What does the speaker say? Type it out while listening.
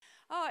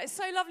It's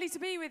so lovely to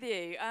be with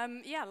you.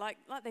 Like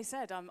they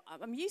said,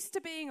 I'm used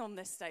to being on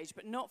this stage,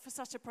 but not for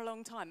such a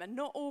prolonged time, and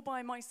not all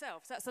by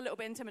myself. So that's a little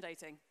bit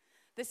intimidating.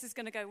 This is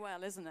going to go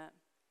well, isn't it?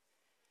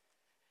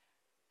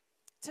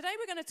 Today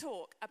we're going to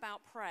talk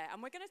about prayer,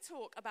 and we're going to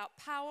talk about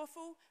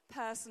powerful,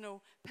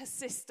 personal,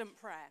 persistent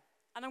prayer.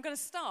 And I'm going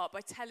to start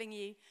by telling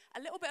you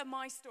a little bit of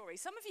my story.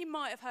 Some of you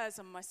might have heard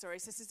some of my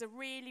stories. This is a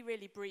really,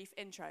 really brief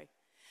intro.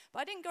 But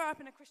I didn't grow up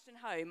in a Christian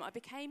home. I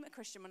became a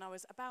Christian when I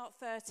was about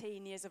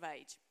 13 years of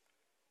age.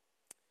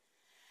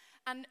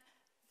 And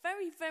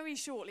very, very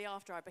shortly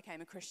after I became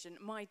a Christian,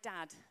 my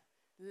dad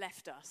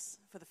left us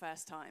for the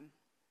first time.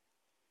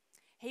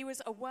 He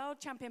was a world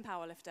champion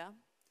powerlifter,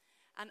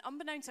 and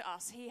unbeknown to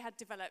us, he had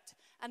developed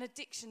an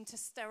addiction to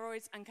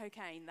steroids and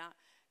cocaine that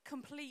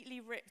completely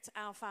ripped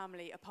our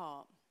family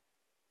apart.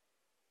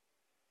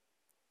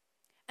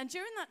 And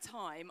during that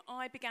time,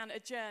 I began a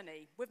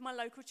journey with my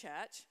local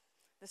church,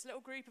 this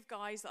little group of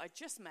guys that I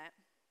just met,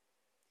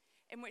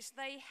 in which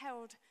they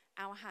held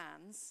our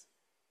hands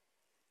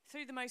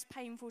through the most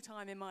painful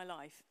time in my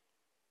life.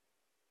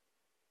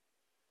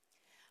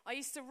 I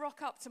used to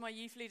rock up to my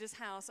youth leader's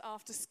house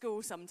after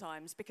school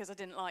sometimes because I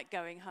didn't like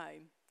going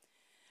home.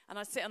 And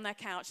I'd sit on their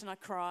couch and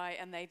I'd cry,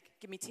 and they'd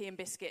give me tea and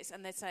biscuits,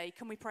 and they'd say,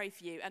 "Can we pray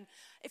for you?" And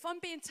if I'm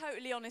being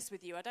totally honest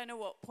with you, I don't know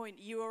what point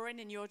you are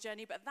in your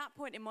journey, but at that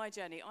point in my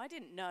journey, I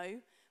didn't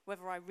know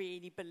whether I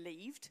really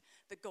believed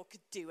that God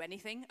could do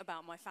anything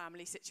about my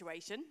family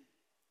situation.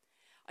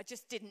 I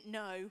just didn't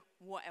know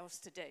what else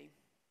to do.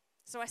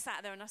 So I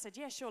sat there and I said,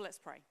 "Yeah, sure, let's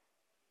pray."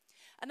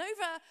 And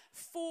over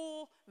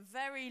 4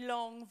 very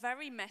long,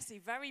 very messy,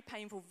 very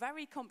painful,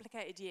 very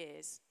complicated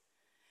years,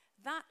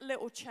 that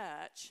little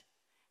church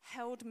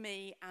held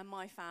me and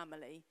my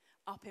family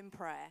up in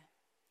prayer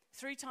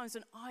through times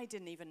when I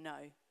didn't even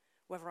know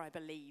whether I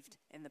believed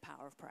in the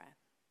power of prayer.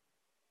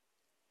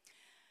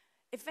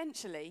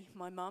 Eventually,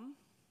 my mum,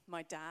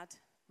 my dad,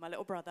 my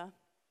little brother,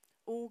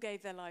 all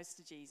gave their lives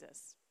to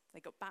Jesus. They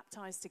got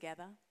baptized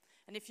together.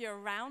 And if you're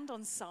around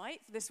on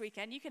site this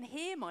weekend, you can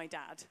hear my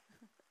dad.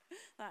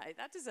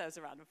 That deserves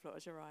a round of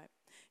applause, you're right.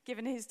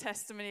 Giving his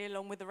testimony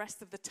along with the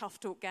rest of the Tough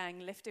Talk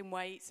gang, lifting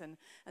weights and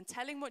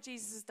telling what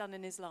Jesus has done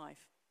in his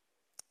life.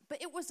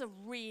 But it was a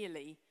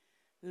really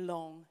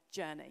long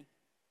journey.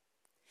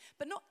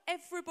 But not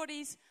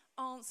everybody's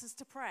answers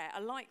to prayer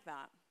are like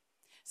that.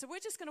 So we're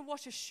just going to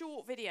watch a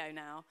short video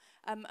now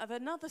of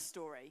another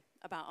story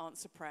about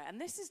answered prayer.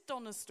 And this is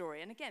Donna's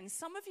story. And again,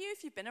 some of you,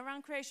 if you've been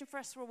around Creation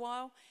Press for a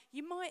while,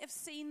 you might have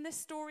seen this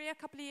story a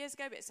couple of years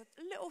ago, but it's a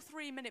little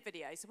 3-minute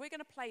video. So we're going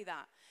to play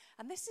that.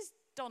 And this is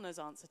Donna's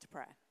answer to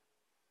prayer.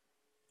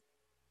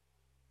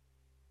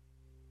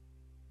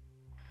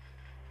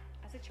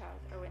 As a child,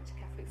 I went to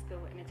Catholic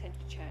school and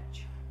attended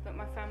church, but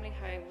my family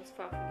home was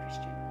far from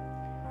Christian.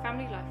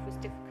 Family life was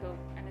difficult,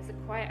 and as a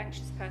quiet,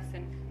 anxious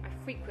person,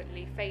 I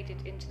frequently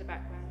faded into the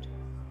background.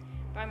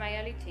 By my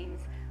early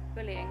teens,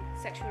 bullying,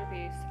 sexual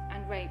abuse,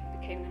 and rape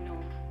became the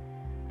norm.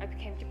 I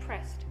became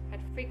depressed, had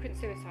frequent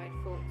suicide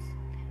thoughts,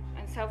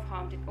 and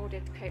self-harmed in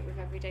order to cope with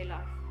everyday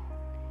life.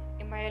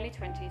 In my early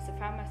 20s, I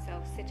found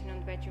myself sitting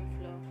on the bedroom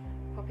floor,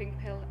 popping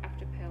pill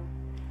after pill,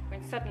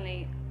 when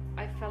suddenly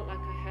I felt like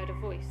I heard a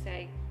voice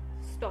say,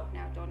 "Stop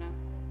now, Donna."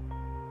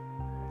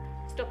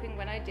 Stopping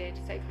when I did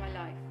saved my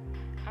life,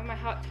 and my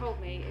heart told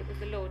me it was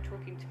the Lord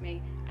talking to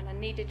me, and I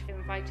needed to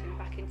invite him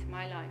back into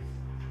my life.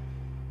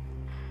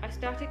 I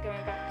started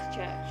going back to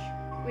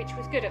church, which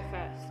was good at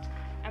first,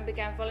 and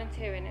began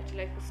volunteering at a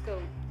local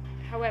school.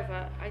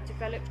 However, I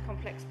developed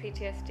complex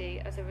PTSD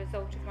as a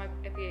result of my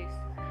abuse,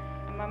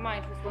 and my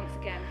mind was once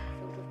again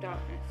filled with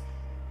darkness.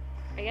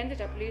 I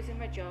ended up losing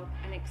my job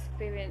and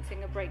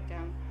experiencing a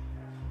breakdown.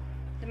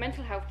 The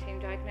mental health team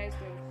diagnosed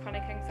me with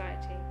chronic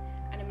anxiety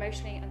and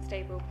emotionally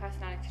unstable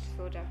personality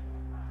disorder.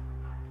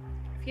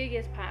 A few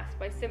years passed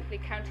by simply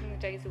counting the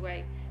days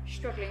away,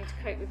 struggling to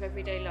cope with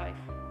everyday life.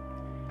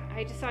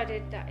 I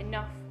decided that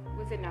enough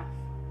was enough.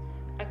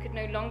 I could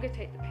no longer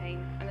take the pain,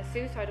 and the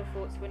suicidal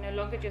thoughts were no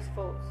longer just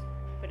thoughts,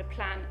 but a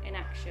plan in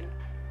action.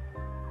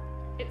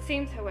 It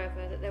seems,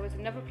 however, that there was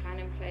another plan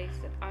in place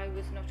that I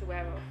was not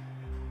aware of.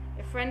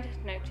 A friend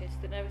had noticed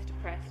that I was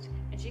depressed,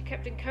 and she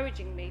kept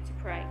encouraging me to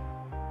pray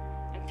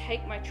and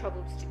take my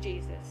troubles to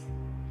Jesus.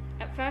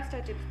 At first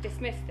I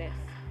dismissed this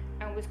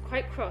and was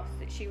quite cross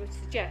that she would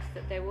suggest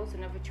that there was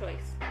another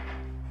choice.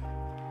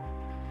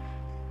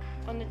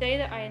 On the day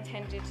that I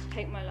intended to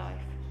take my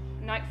life,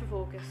 9th of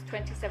August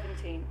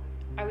 2017,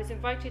 I was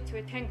invited to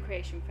attend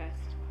Creation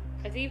Fest.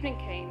 As evening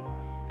came,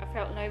 I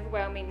felt an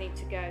overwhelming need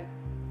to go.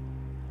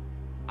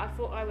 I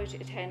thought I would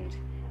attend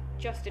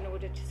just in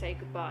order to say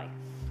goodbye.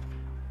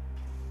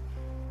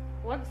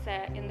 Once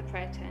there in the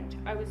prayer tent,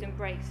 I was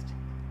embraced,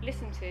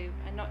 listened to,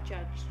 and not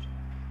judged.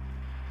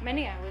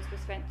 Many hours were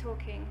spent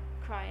talking,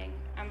 crying,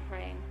 and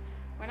praying,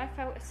 when I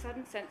felt a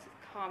sudden sense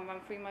of calm run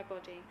through my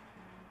body.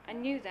 I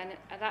knew then,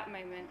 at that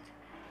moment,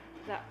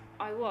 that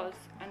I was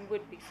and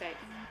would be safe.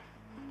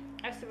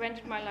 I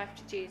surrendered my life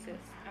to Jesus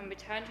and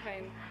returned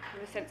home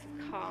with a sense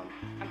of calm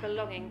and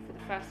belonging for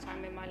the first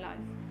time in my life.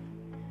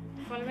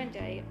 The following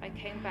day, I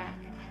came back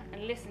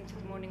and listen to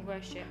the morning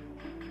worship.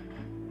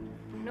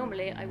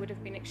 Normally, I would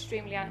have been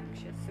extremely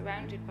anxious,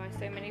 surrounded by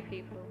so many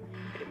people,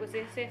 but it was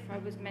as if I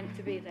was meant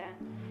to be there,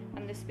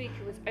 and the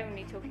speaker was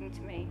only talking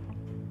to me.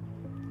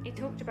 He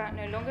talked about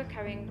no longer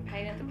carrying the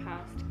pain of the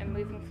past and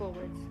moving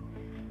forwards,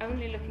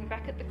 only looking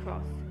back at the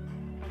cross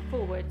and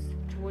forwards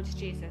towards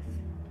Jesus.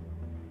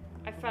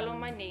 I fell on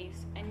my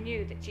knees and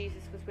knew that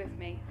Jesus was with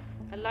me.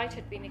 A light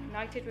had been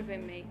ignited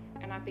within me,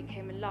 and I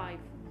became alive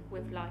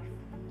with life.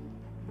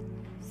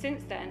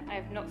 Since then, I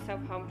have not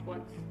self-harmed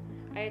once.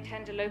 I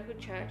attend a local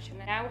church and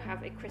now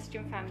have a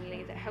Christian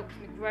family that helps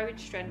me grow in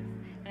strength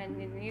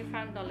and in the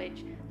newfound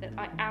knowledge that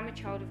I am a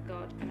child of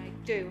God and I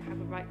do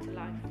have a right to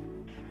life.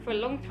 For a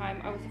long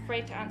time, I was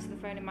afraid to answer the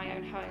phone in my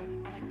own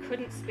home, and I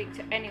couldn't speak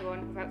to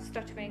anyone without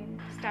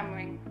stuttering,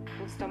 stammering,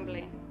 or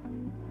stumbling.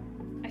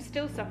 I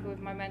still suffer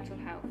with my mental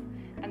health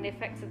and the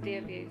effects of the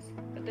abuse,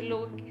 but the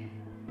Lord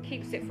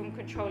keeps it from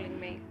controlling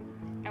me,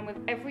 and with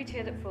every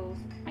tear that falls,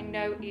 I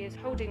know He is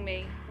holding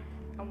me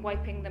and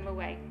wiping them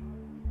away.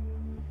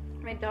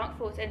 When dark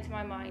thoughts enter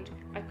my mind,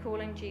 I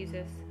call on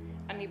Jesus,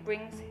 and He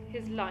brings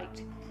His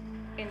light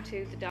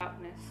into the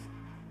darkness.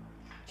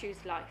 Choose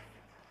life.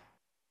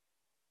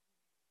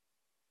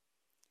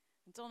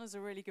 Donna's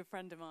a really good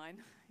friend of mine.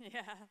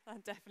 Yeah,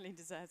 that definitely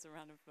deserves a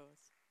round of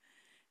applause.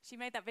 She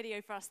made that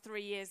video for us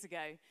 3 years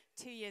ago,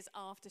 2 years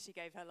after she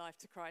gave her life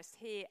to Christ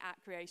here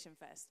at Creation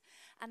Fest.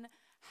 And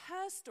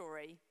her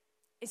story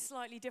is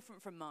slightly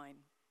different from mine.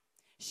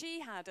 She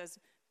had, as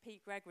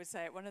Pete Gregg would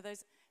say it, one of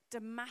those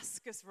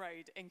Damascus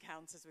Road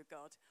encounters with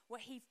God,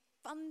 where He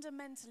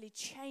fundamentally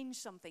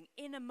changed something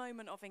in a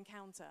moment of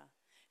encounter.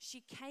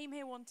 She came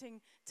here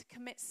wanting to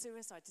commit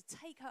suicide, to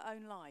take her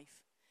own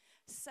life,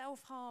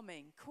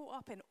 self-harming, caught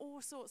up in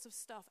all sorts of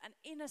stuff, and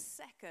in a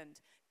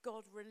second,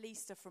 God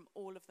released her from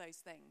all of those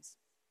things.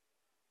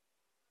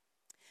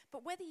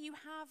 But whether you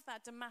have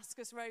that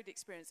Damascus Road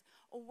experience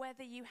or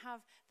whether you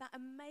have that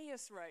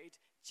Emmaus Road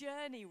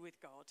journey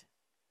with God,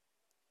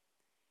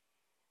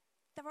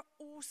 there are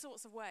all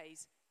sorts of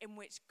ways in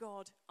which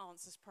God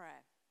answers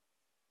prayer.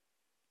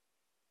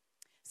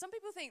 Some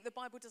people think the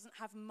Bible doesn't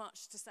have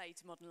much to say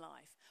to modern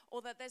life,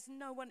 or that there's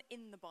no one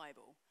in the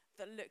Bible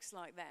that looks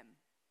like them.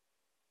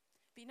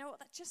 But you know what?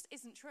 That just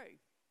isn't true.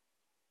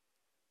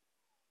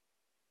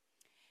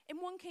 In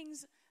 1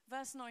 Kings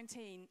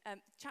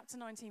chapter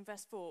 19,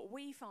 verse 4,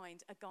 we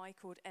find a guy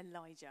called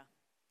Elijah,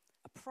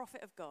 a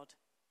prophet of God.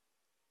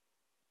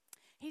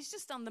 He's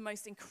just done the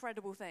most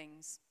incredible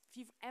things. If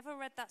you've ever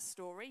read that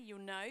story, you'll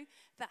know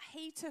that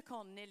he took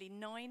on nearly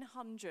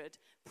 900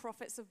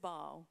 prophets of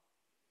Baal.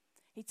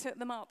 He took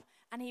them up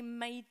and he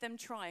made them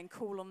try and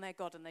call on their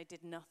God, and they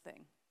did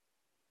nothing.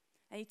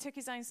 And he took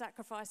his own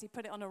sacrifice, he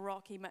put it on a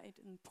rock, he made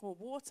and poured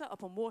water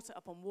upon water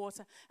upon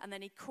water, and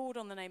then he called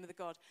on the name of the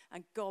God,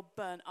 and God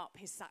burned up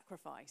his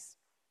sacrifice.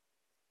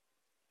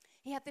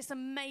 He had this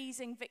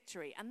amazing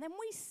victory, and then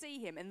we see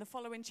him in the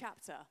following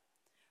chapter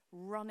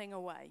running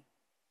away,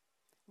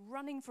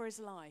 running for his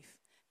life,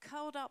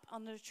 curled up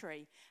under a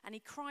tree, and he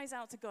cries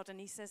out to God, and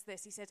he says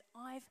this, he said,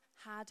 "I've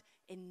had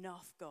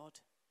enough, God.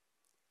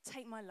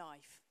 Take my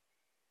life."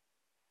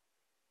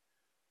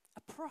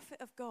 A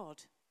prophet of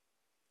God.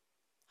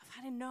 I've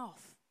had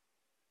enough.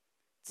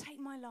 Take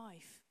my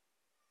life.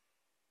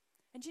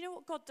 And do you know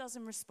what God does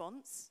in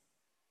response?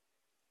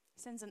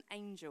 He sends an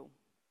angel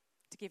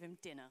to give him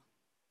dinner.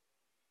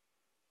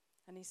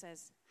 And he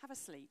says, "Have a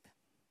sleep.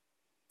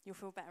 You'll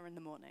feel better in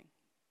the morning."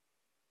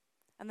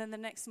 And then the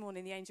next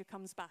morning, the angel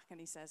comes back and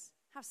he says,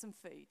 "Have some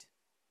food.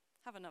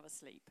 Have another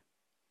sleep.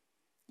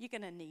 You're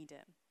going to need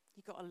it.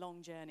 You've got a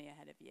long journey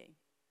ahead of you."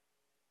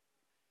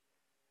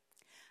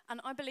 And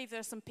I believe there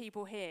are some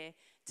people here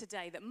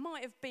today that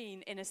might have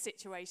been in a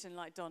situation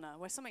like Donna,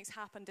 where something's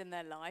happened in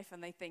their life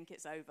and they think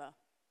it's over.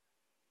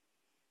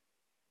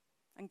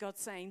 And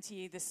God's saying to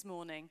you this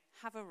morning,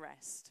 have a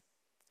rest,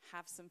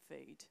 have some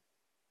food.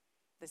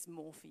 There's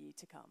more for you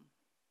to come.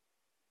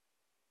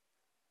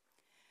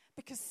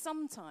 Because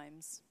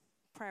sometimes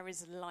prayer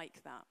is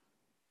like that.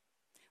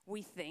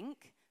 We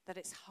think that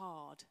it's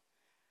hard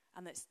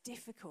and that it's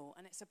difficult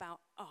and it's about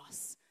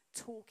us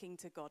talking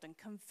to God and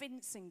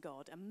convincing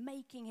God and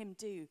making him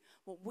do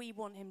what we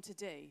want him to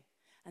do.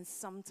 And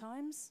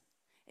sometimes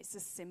it's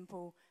as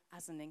simple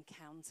as an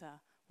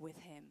encounter with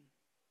him,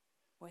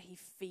 where he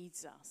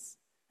feeds us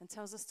and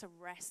tells us to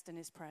rest in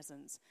his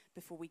presence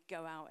before we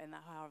go out in the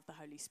power of the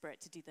Holy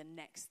Spirit to do the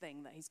next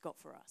thing that he's got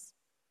for us.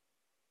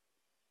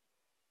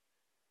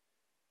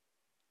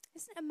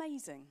 Isn't it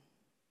amazing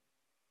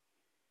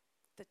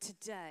that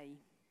today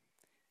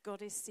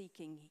God is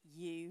seeking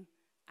you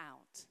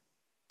out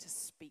to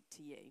speak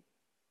to you?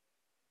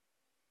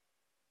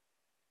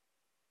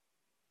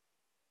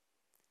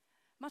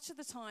 Much of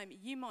the time,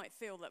 you might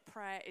feel that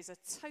prayer is a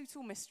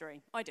total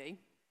mystery. I do.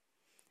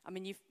 I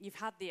mean, you've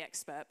had the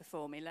expert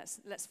before me,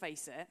 let's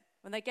face it.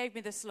 When they gave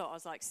me the slot, I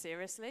was like,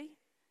 seriously?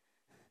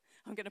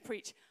 I'm going to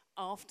preach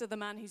after the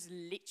man who's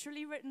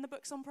literally written the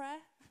books on prayer?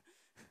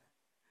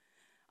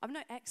 I'm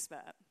no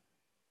expert.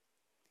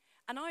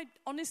 And I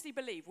honestly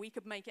believe we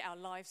could make it our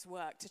life's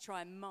work to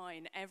try and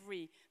mine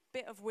every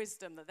bit of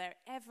wisdom that there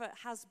ever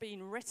has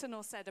been written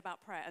or said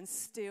about prayer and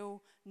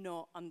still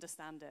not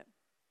understand it.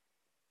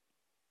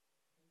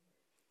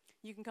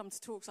 You can come to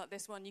talks like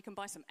this one. You can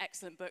buy some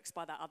excellent books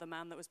by that other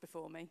man that was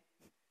before me.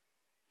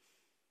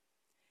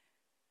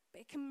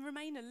 But it can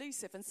remain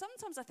elusive. And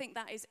sometimes I think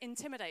that is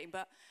intimidating.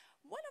 But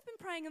when I've been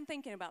praying and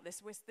thinking about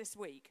this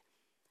week,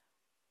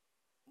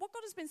 what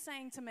God has been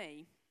saying to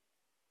me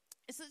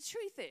is that the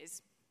truth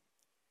is,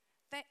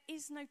 there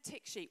is no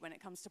tick sheet when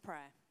it comes to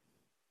prayer.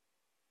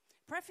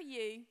 Prayer for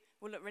you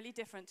will look really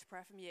different to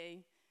prayer from you,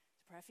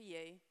 to prayer for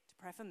you, to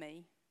prayer for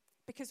me.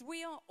 Because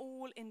we are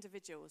all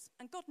individuals.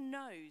 And God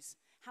knows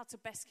how to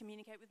best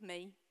communicate with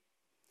me.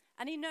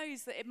 And he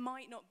knows that it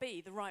might not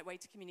be the right way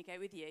to communicate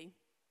with you.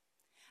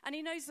 And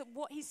he knows that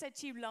what he said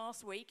to you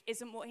last week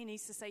isn't what he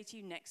needs to say to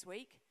you next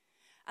week.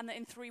 And that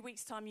in 3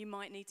 weeks' time you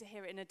might need to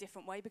hear it in a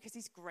different way because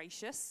he's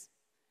gracious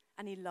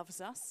and he loves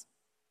us.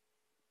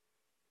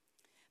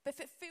 But if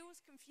it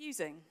feels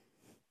confusing,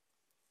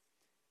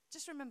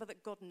 just remember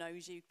that God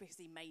knows you because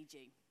he made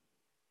you.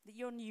 That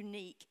you're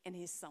unique in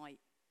his sight.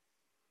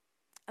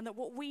 And that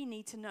what we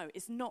need to know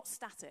is not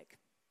static.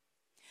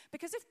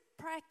 Because if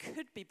prayer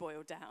could be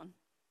boiled down,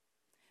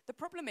 the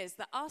problem is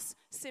that us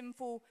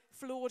sinful,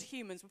 flawed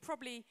humans would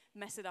probably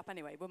mess it up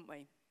anyway, wouldn't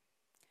we?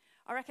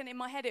 I reckon in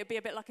my head it would be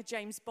a bit like a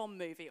James Bond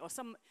movie or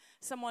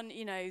someone,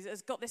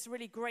 has got this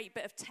really great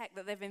bit of tech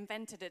that they've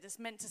invented it. It's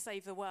meant to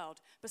save the world,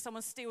 but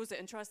someone steals it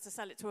and tries to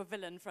sell it to a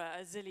villain for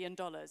 $1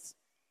 zillion.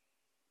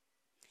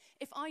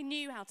 If I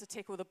knew how to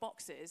tick all the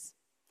boxes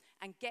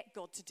and get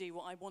God to do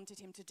what I wanted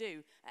him to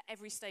do at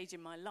every stage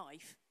in my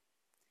life,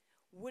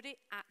 would it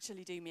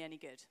actually do me any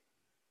good?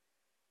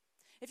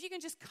 If you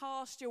can just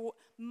cast your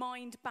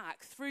mind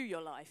back through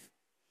your life,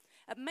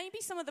 at maybe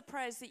some of the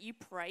prayers that you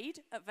prayed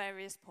at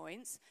various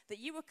points that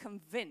you were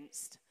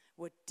convinced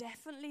were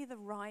definitely the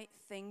right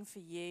thing for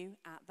you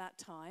at that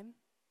time,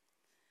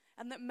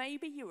 and that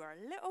maybe you were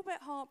a little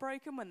bit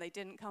heartbroken when they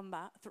didn't come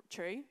back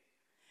true,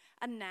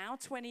 and now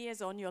 20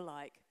 years on you're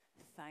like,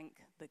 thank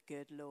the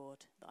good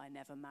Lord that I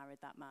never married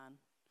that man,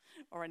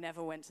 or I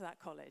never went to that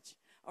college,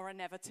 or I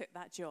never took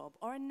that job,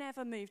 or I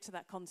never moved to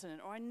that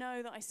continent, or I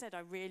know that I said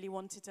I really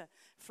wanted to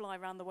fly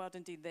around the world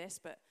and do this,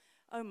 but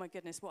oh my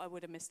goodness, what I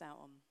would have missed out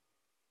on.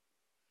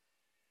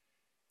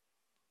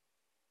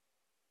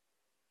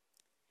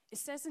 It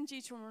says in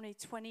Deuteronomy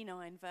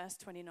 29, verse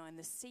 29,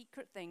 the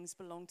secret things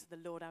belong to the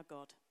Lord our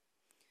God.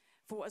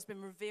 For what has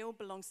been revealed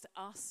belongs to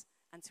us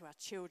and to our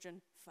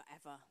children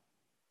forever.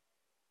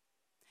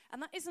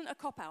 And that isn't a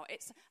cop-out.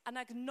 It's an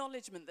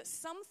acknowledgement that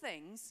some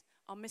things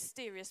are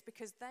mysterious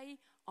because they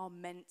are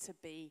meant to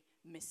be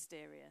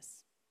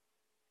mysterious.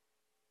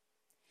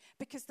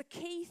 Because the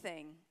key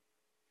thing,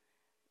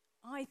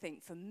 I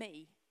think, for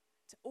me,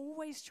 to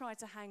always try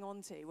to hang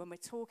on to when we're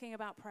talking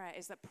about prayer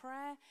is that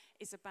prayer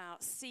is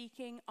about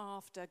seeking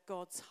after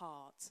God's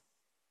heart.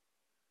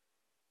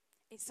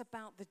 It's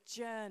about the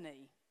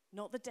journey,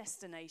 not the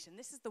destination.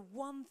 This is the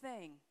one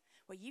thing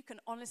where you can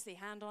honestly,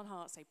 hand on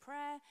heart, say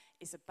prayer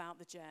is about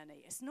the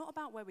journey. It's not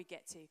about where we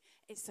get to.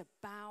 It's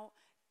about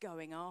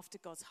going after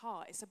God's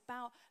heart. It's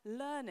about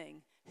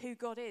learning who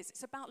God is.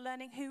 It's about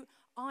learning who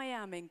I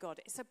am in God.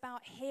 It's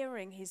about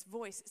hearing his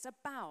voice. It's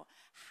about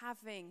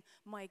having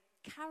my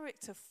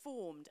character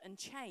formed and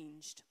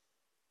changed.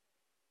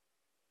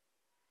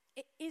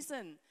 It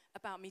isn't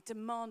about me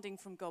demanding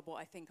from God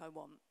what I think I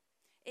want.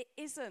 It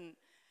isn't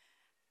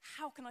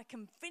how can I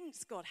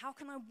convince God? How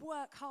can I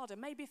work harder?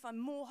 Maybe if I'm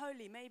more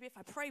holy, maybe if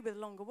I pray with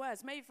longer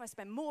words, maybe if I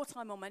spend more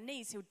time on my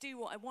knees, he'll do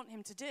what I want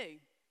him to do.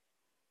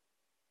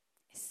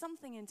 It's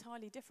something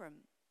entirely different.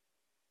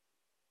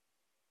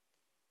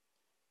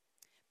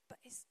 But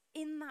it's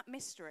in that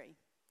mystery,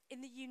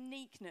 in the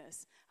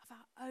uniqueness of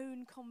our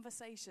own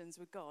conversations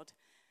with God,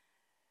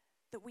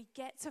 that we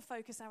get to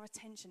focus our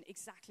attention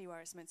exactly where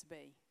it's meant to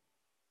be,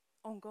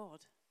 on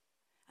God,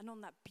 and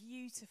on that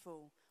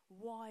beautiful,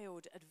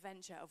 wild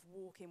adventure of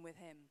walking with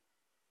him.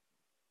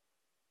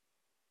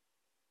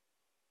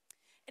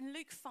 In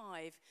Luke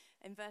 5,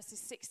 in verses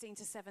 16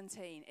 to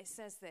 17, it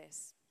says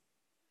this: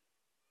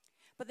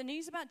 But the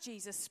news about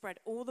Jesus spread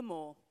all the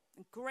more,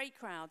 and great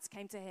crowds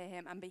came to hear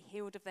him and be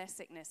healed of their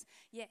sickness.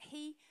 Yet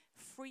he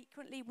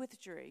frequently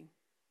withdrew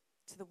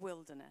to the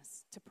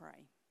wilderness to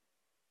pray.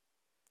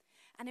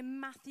 And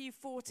in Matthew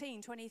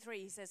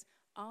 14:23, he says,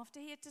 after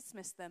he had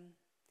dismissed them,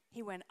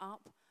 he went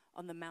up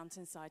on the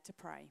mountainside to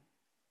pray.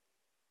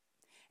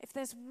 If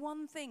there's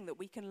one thing that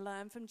we can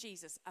learn from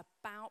Jesus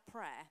about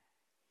prayer,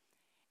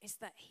 it's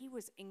that he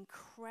was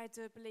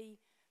incredibly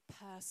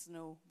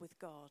personal with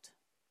God.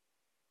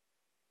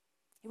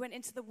 He went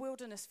into the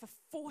wilderness for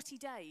 40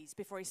 days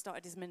before he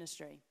started his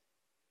ministry.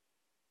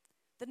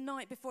 The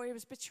night before he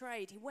was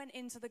betrayed, he went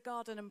into the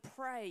garden and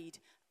prayed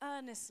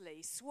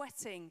earnestly,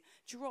 sweating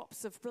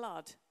drops of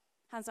blood.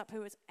 Hands up,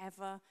 who has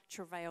ever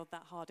travailed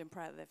that hard in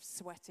prayer that they've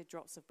sweated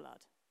drops of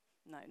blood?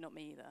 No, not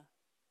me either.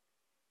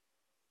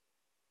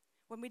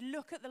 When we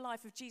look at the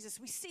life of Jesus,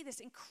 we see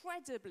this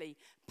incredibly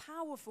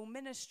powerful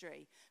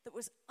ministry that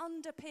was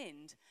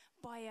underpinned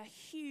by a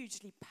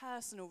hugely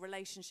personal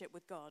relationship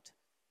with God.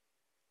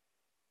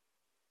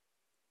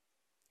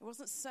 It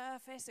wasn't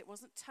surface, it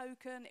wasn't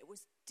token, it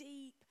was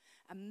deep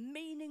and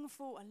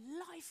meaningful and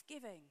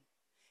life-giving.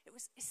 It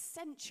was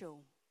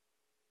essential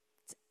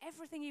to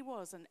everything he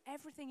was and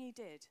everything he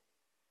did.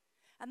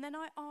 And then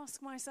I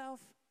ask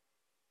myself,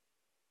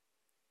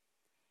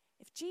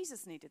 if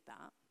Jesus needed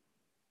that,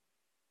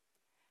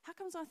 how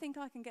comes I think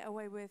I can get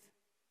away with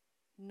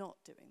not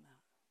doing that?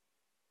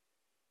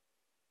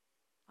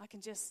 I can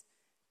just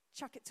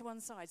chuck it to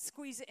one side,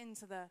 squeeze it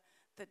into the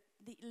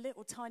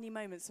little tiny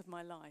moments of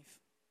my life.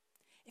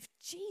 If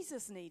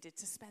Jesus needed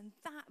to spend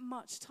that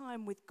much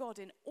time with God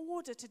in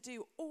order to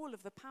do all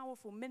of the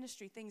powerful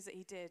ministry things that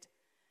he did,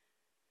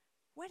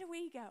 where do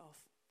we get off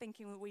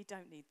thinking that we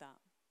don't need that?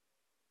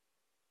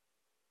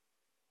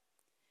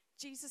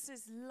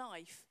 Jesus'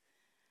 life,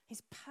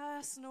 his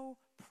personal,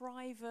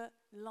 private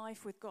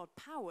life with God,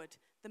 powered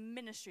the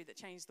ministry that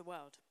changed the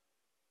world.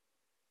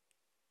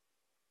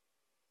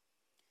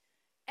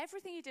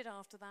 Everything he did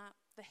after that,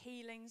 the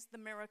healings, the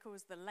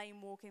miracles, the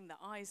lame walking, the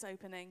eyes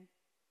opening,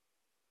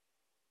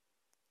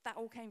 that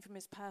all came from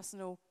his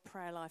personal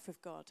prayer life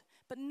with God.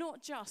 But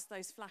not just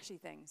those flashy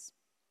things.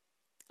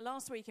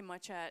 Last week in my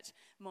church,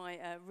 my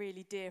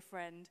really dear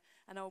friend,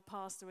 an old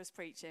pastor, was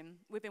preaching.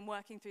 We've been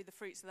working through the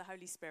fruits of the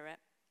Holy Spirit.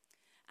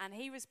 And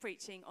he was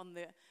preaching on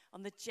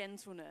the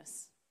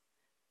gentleness,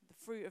 the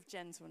fruit of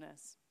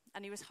gentleness.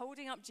 And he was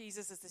holding up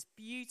Jesus as this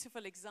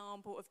beautiful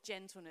example of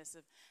gentleness.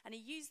 And he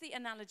used the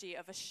analogy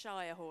of a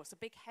Shire horse, a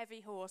big heavy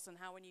horse, and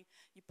how when you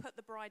put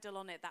the bridle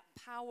on it, that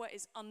power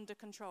is under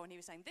control. And he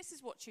was saying, this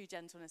is what true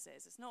gentleness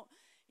is. It's not,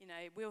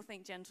 we all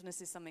think gentleness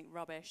is something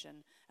rubbish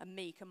and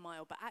meek and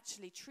mild, but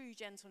actually true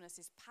gentleness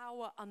is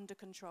power under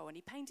control. And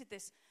he painted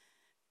this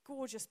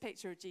gorgeous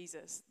picture of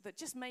Jesus that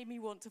just made me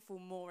want to fall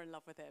more in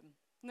love with him.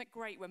 Isn't it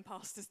great when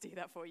pastors do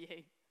that for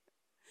you?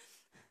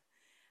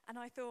 And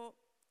I thought,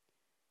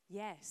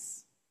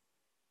 yes.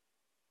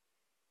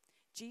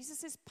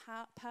 Jesus'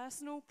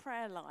 personal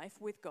prayer life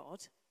with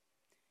God,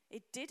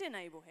 it did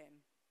enable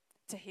him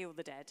to heal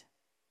the dead,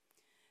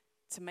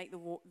 to make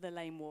the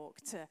lame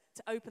walk, to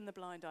open the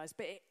blind eyes.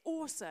 But it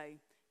also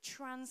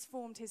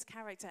transformed his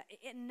character. It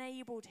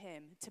enabled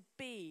him to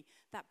be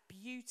that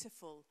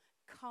beautiful,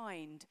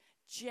 kind,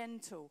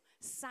 gentle,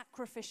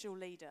 sacrificial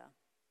leader.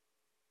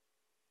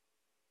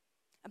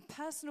 And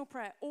personal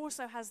prayer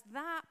also has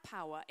that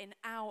power in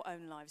our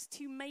own lives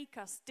to make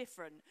us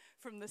different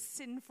from the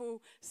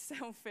sinful,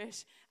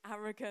 selfish,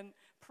 arrogant,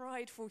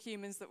 prideful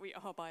humans that we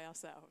are by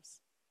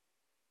ourselves.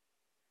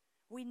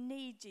 We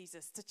need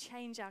Jesus to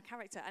change our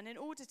character. And in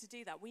order to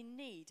do that, we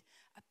need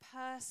a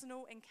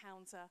personal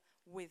encounter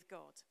with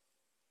God.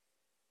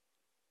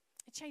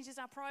 It changes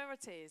our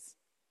priorities,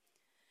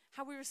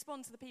 how we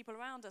respond to the people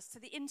around us, to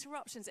the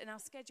interruptions in our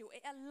schedule.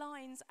 It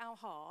aligns our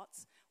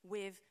hearts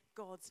with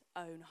God's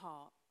own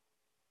heart.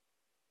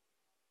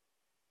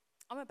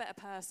 I'm a better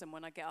person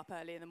when I get up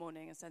early in the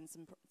morning and spend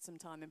some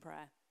time in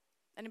prayer.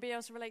 Anybody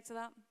else relate to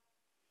that?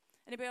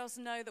 Anybody else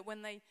know that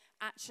when they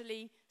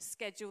actually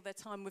schedule their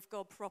time with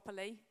God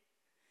properly,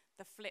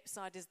 the flip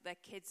side is their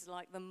kids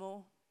like them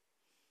more,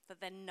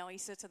 that they're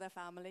nicer to their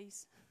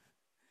families,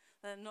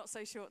 they're not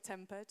so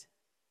short-tempered?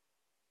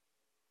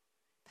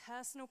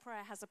 Personal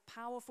prayer has a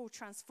powerful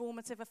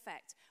transformative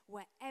effect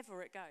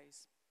wherever it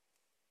goes.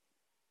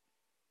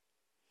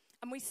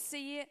 And we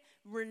see it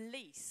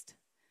released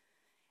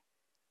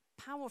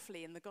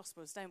powerfully in the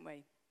Gospels, don't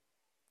we?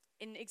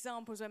 In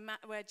examples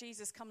where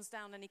Jesus comes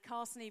down and he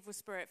casts an evil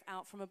spirit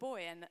out from a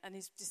boy, and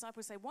his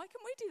disciples say, why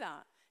can't we do that?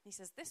 And he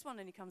says, this one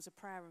only comes with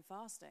prayer and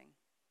fasting.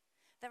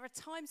 There are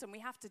times when we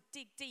have to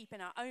dig deep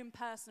in our own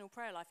personal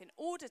prayer life in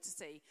order to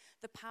see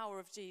the power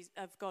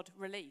of God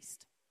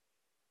released.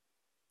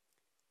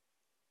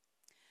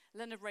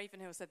 Leonard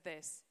Ravenhill said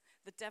this: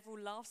 the devil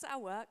laughs at our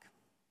work,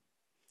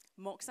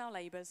 mocks our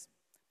labours,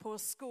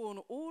 pours scorn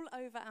all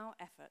over our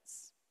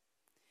efforts,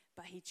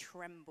 but he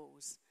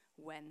trembles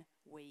when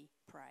we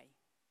pray.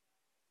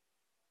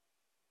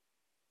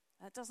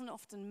 That doesn't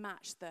often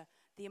match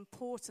the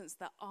importance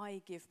that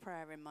I give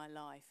prayer in my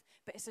life,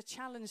 but it's a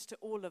challenge to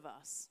all of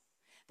us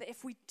that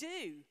if we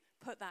do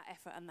put that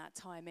effort and that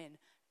time in,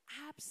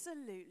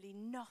 absolutely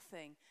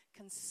nothing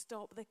can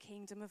stop the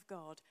kingdom of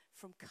God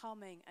from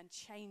coming and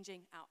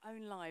changing our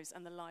own lives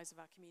and the lives of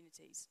our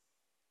communities.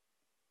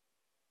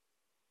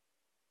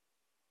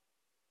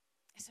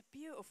 It's a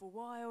beautiful,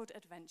 wild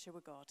adventure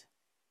with God.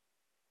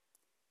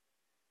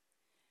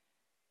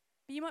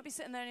 But you might be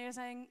sitting there and you're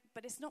saying,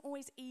 but it's not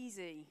always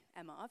easy,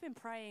 Emma. I've been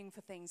praying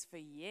for things for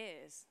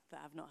years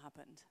that have not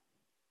happened.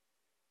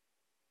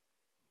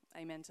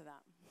 Amen to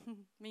that.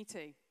 Me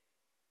too.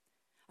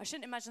 I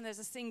shouldn't imagine there's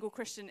a single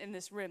Christian in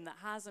this room that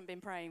hasn't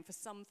been praying for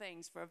some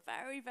things for a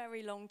very,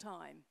 very long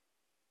time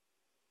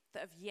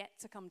that have yet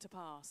to come to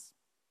pass.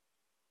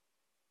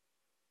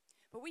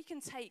 But we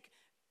can take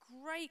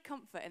great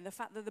comfort in the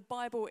fact that the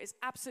Bible is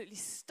absolutely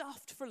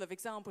stuffed full of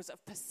examples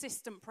of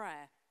persistent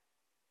prayer.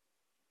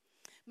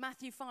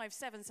 Matthew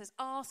 5:7 says,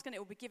 ask and it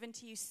will be given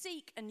to you,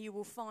 seek and you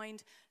will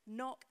find,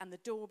 knock and the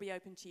door will be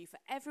open to you. For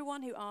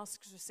everyone who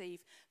asks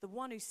receives, the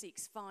one who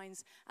seeks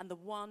finds, and the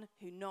one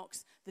who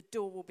knocks, the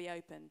door will be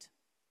opened.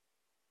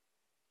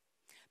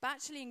 But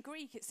actually in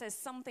Greek it says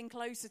something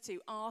closer to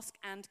ask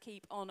and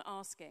keep on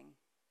asking.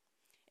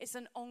 It's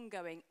an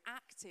ongoing,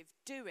 active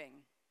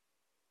doing.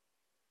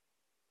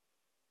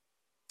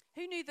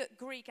 Who knew that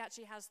Greek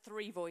actually has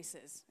 3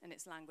 voices in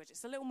its language?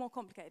 It's a little more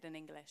complicated than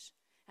English.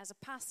 It has a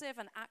passive,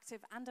 an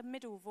active, and a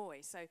middle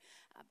voice. So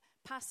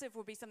passive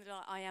would be something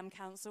like I am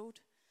counseled.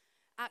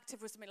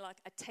 Active was something like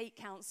I take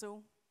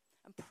counsel.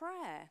 And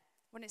prayer,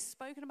 when it's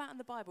spoken about in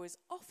the Bible, is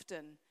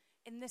often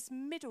in this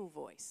middle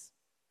voice.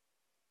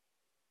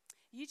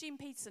 Eugene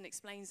Peterson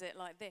explains it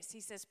like this.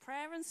 He says,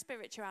 prayer and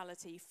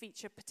spirituality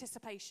feature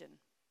participation.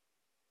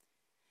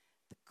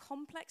 The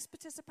complex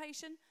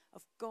participation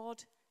of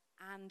God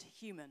and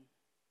human,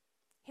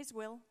 his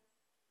will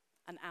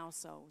and our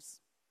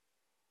souls.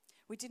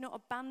 We do not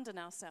abandon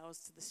ourselves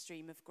to the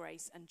stream of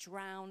grace and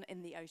drown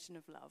in the ocean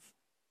of love.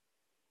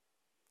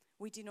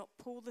 We do not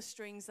pull the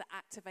strings that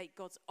activate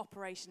God's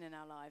operation in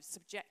our lives,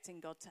 subjecting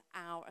God to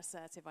our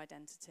assertive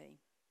identity.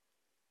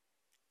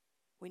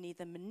 We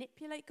neither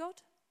manipulate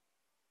God,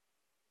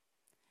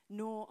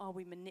 nor are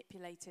we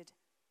manipulated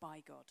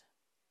by God.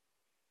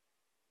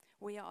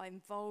 We are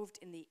involved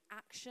in the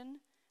action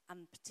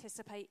and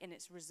participate in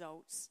its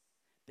results,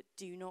 but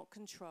do not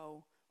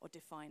control or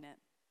define it.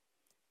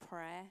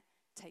 Prayer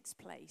takes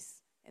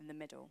place in the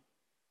middle.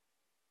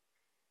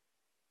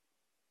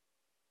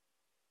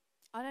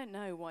 I don't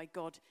know why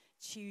God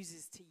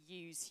chooses to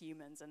use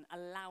humans and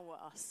allow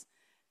us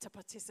to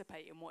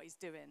participate in what he's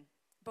doing,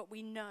 but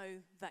we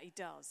know that he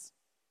does.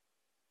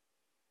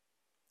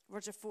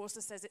 Roger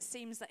Forster says it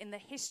seems that in the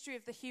history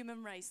of the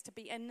human race to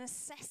be a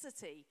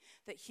necessity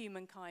that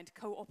humankind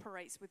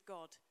cooperates with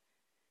God.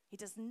 He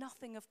does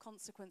nothing of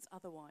consequence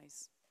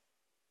otherwise.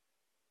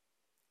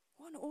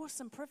 What an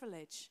awesome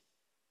privilege.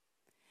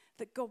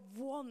 That God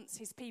wants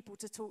his people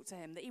to talk to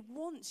him. That he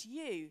wants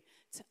you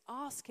to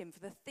ask him for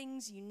the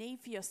things you need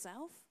for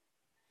yourself.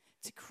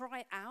 To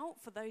cry out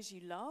for those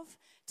you love.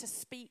 To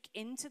speak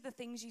into the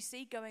things you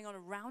see going on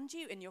around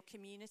you in your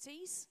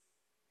communities.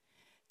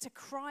 To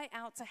cry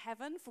out to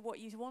heaven for what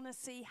you want to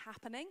see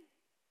happening.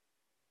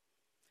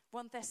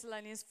 1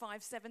 Thessalonians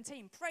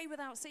 5:17, pray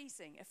without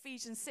ceasing.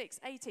 Ephesians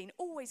 6:18,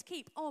 always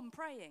keep on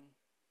praying.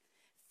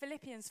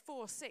 Philippians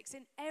 4:6,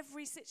 in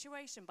every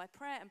situation, by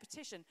prayer and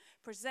petition,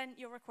 present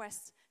your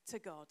requests to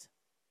God.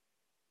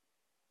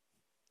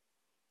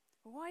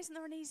 Why isn't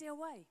there an easier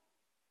way?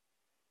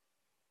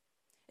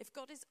 If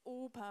God is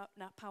all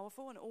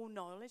powerful and all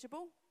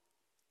knowledgeable,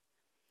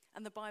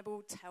 and the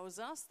Bible tells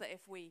us that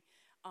if we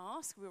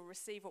ask, we will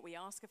receive what we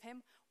ask of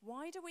him,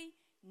 why do we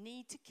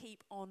need to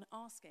keep on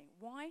asking?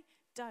 Why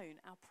don't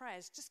our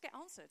prayers just get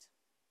answered?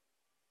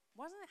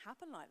 Why doesn't it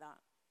happen like that?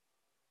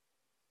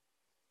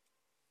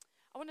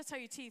 I want to tell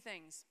you 2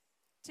 things,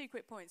 2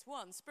 quick points.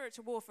 1,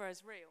 spiritual warfare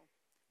is real.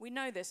 We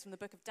know this from the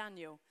book of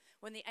Daniel,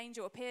 when the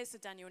angel appears to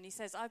Daniel and he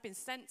says, I've been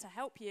sent to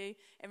help you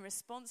in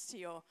response to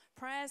your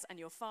prayers and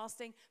your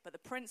fasting, but the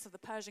prince of the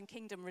Persian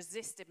kingdom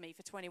resisted me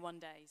for 21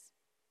 days.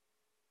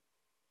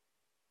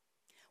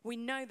 We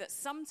know that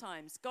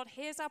sometimes God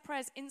hears our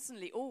prayers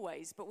instantly,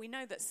 always, but we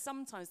know that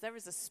sometimes there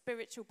is a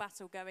spiritual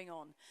battle going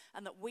on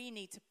and that we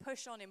need to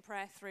push on in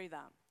prayer through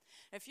that.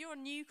 If you're a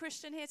new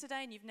Christian here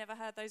today and you've never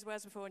heard those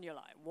words before and you're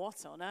like,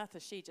 what on earth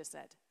has she just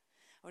said?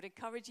 I would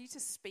encourage you to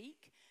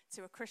speak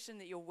to a Christian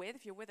that you're with.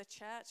 If you're with a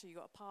church or you've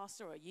got a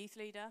pastor or a youth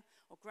leader,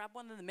 or grab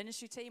one in the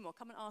ministry team, or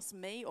come and ask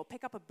me, or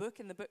pick up a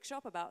book in the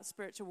bookshop about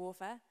spiritual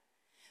warfare.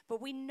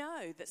 But we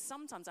know that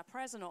sometimes our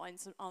prayers are not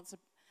answered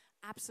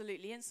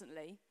absolutely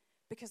instantly,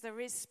 because there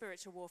is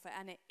spiritual warfare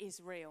and it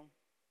is real.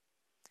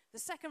 The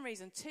second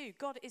reason, too,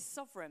 God is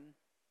sovereign.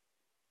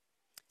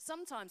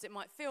 Sometimes it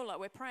might feel like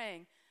we're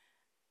praying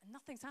and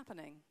nothing's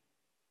happening.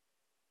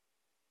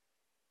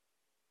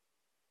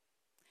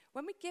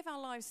 When we give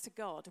our lives to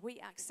God, we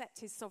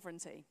accept his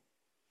sovereignty.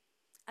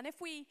 And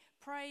if we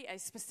pray a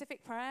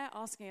specific prayer,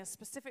 asking a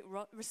specific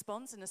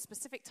response in a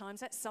specific time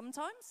set,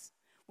 sometimes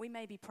we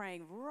may be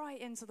praying right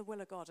into the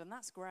will of God, and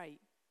that's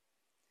great.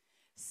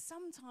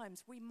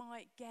 Sometimes we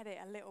might get it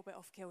a little bit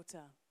off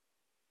kilter.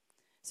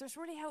 So it's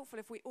really helpful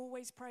if we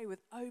always pray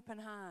with open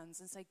hands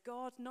and say,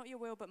 God, not your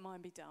will, but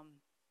mine be done.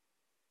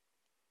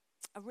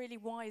 A really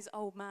wise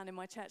old man in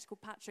my church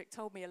called Patrick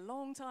told me a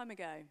long time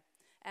ago,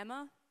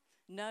 Emma,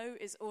 no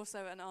is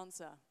also an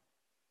answer.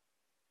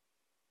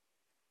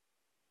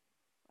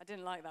 I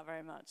didn't like that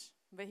very much,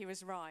 but he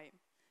was right.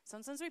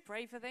 Sometimes we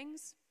pray for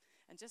things,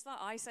 and just like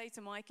I say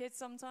to my kids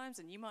sometimes,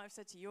 and you might have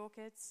said to your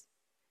kids,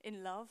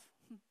 in love,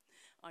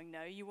 I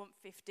know you want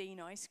 15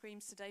 ice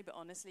creams today, but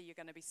honestly, you're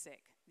going to be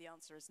sick. The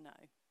answer is no.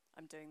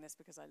 I'm doing this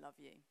because I love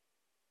you.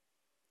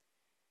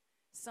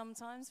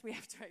 Sometimes we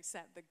have to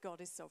accept that God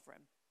is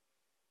sovereign.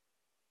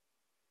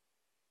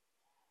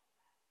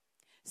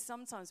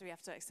 Sometimes we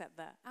have to accept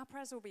that our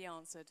prayers will be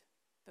answered,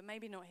 but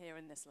maybe not here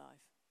in this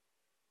life.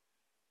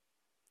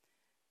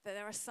 That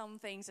there are some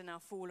things in our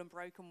fallen,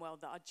 broken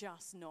world that are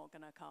just not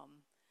going to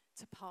come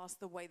to pass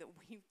the way that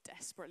we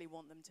desperately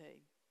want them to.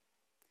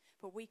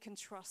 But we can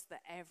trust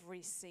that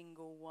every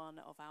single one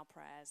of our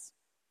prayers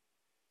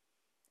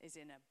is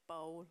in a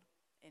bowl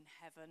in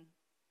heaven,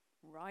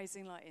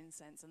 rising like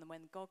incense. And then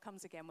when God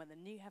comes again, when the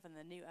new heaven and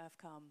the new earth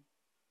come,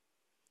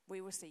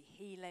 we will see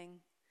healing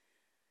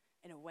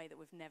in a way that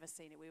we've never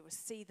seen it. We will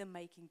see the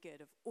making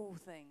good of all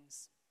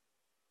things.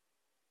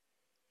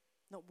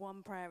 Not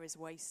one prayer is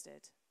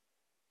wasted.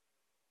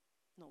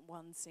 Not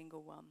one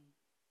single one.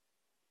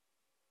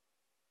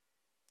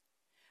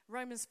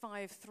 Romans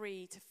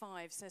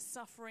 5:3-5 says,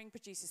 suffering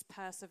produces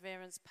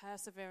perseverance,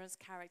 perseverance,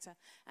 character,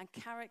 and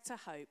character,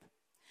 hope.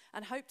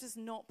 And hope does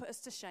not put us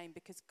to shame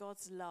because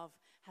God's love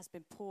has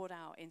been poured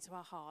out into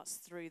our hearts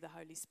through the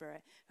Holy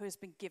Spirit who has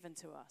been given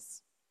to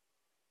us.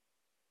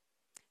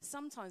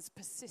 Sometimes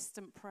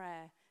persistent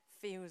prayer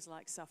feels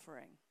like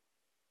suffering,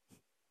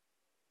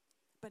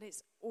 but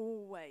it's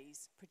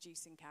always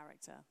producing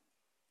character.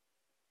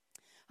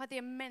 I had the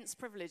immense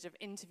privilege of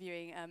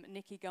interviewing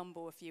Nicky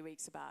Gumbel a few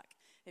weeks back.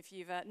 If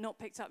you've not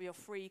picked up your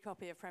free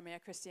copy of Premier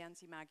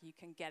Christianity Mag, you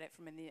can get it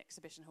from in the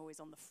exhibition hall. He's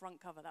on the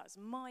front cover. That was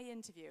my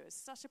interview. It was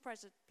such a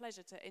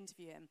pleasure to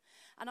interview him.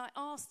 And I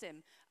asked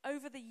him,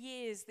 over the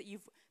years that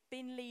you've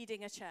been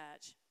leading a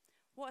church,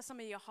 what are some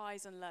of your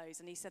highs and lows?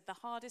 And he said the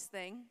hardest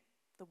thing,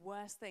 the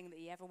worst thing that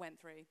he ever went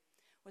through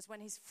was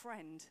when his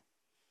friend,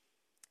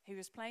 who he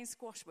was playing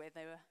squash with,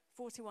 they were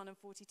 41 and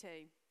 42,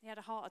 he had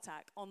a heart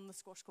attack on the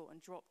squash court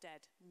and dropped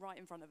dead right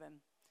in front of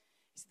him.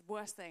 He said, the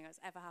worst thing that's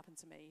ever happened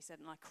to me. He said,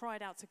 and I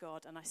cried out to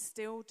God, and I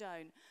still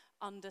don't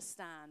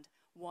understand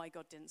why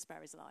God didn't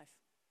spare his life.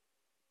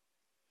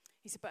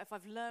 He said, but if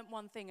I've learned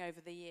one thing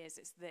over the years,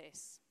 it's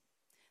this.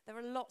 There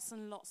are lots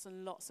and lots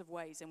and lots of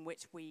ways in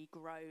which we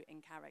grow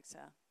in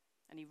character.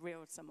 And he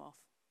reeled some off.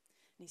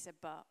 And he said,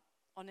 but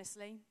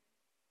honestly,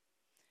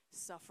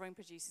 suffering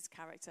produces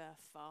character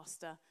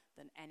faster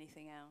than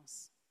anything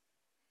else.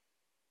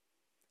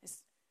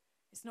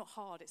 It's not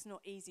hard, it's not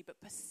easy, but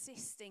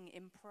persisting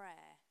in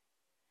prayer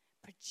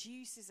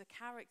produces a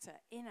character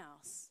in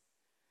us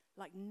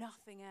like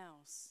nothing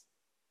else.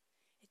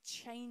 It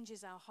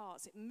changes our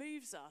hearts. It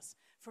moves us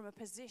from a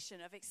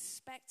position of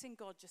expecting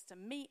God just to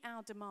meet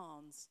our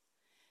demands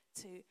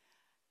to,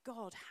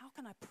 God, how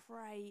can I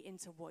pray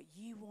into what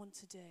you want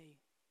to do?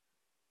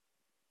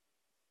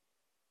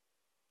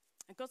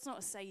 And God's not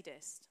a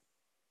sadist.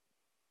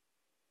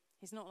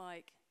 He's not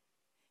like,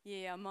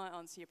 yeah, I might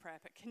answer your prayer,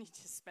 but can you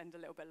just spend a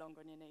little bit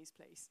longer on your knees,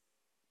 please?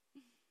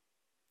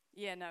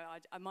 Yeah, no,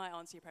 I might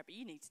answer your prayer, but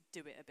you need to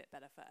do it a bit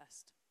better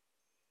first.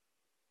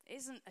 It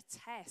isn't a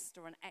test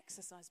or an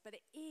exercise, but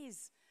it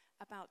is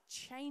about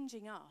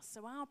changing us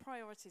so our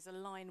priorities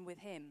align with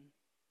him.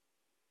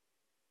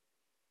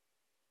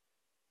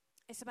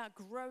 It's about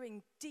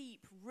growing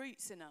deep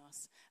roots in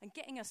us and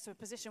getting us to a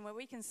position where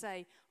we can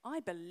say,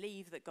 I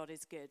believe that God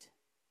is good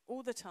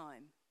all the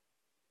time,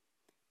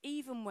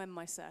 even when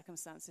my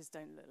circumstances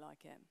don't look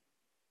like it.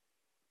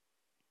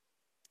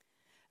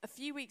 A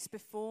few weeks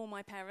before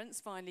my parents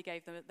finally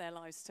gave their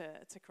lives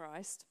to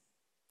Christ,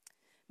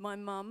 my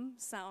mum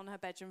sat on her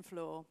bedroom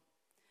floor.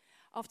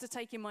 After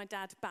taking my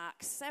dad back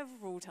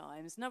several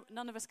times,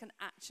 none of us can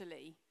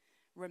actually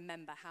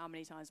remember how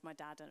many times my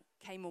dad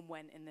came and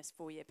went in this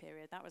 4-year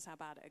period. That was how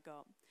bad it had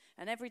got.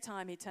 And every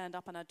time he turned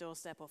up on our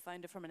doorstep or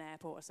phoned her from an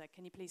airport or said,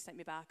 can you please take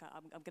me back?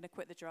 I'm going to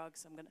quit the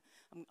drugs.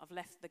 I've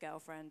left the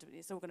girlfriend.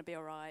 It's all going to be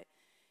all right.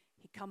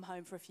 He'd come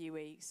home for a few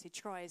weeks. He'd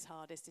try his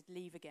hardest. He'd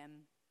leave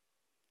again.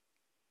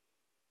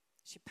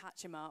 She'd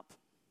patch him up.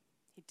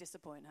 He'd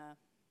disappoint her.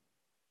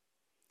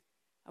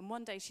 And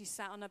one day she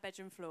sat on her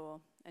bedroom floor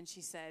and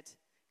she said,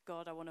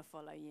 God, I want to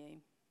follow you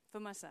for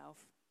myself.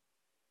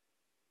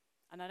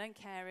 And I don't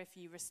care if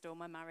you restore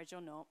my marriage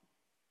or not.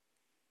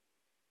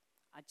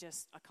 I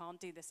can't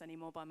do this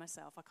anymore by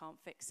myself. I can't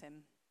fix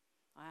him.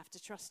 I have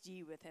to trust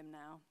you with him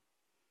now.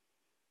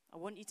 I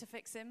want you to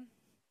fix him,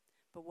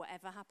 but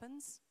whatever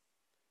happens,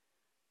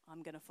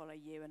 I'm going to follow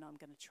you and I'm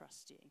going to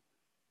trust you.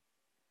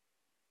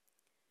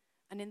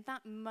 And in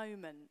that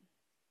moment,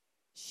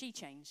 she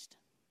changed.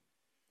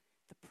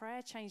 The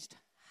prayer changed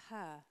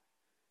her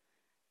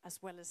as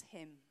well as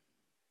him.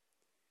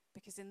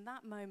 Because in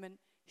that moment,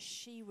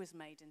 she was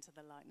made into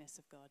the likeness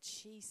of God.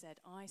 She said,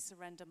 I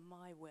surrender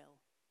my will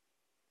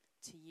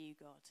to you,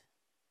 God.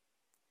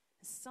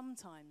 And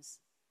sometimes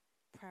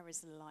prayer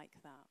is like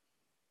that.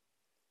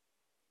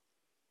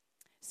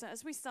 So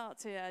as we start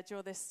to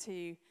draw this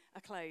to a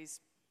close,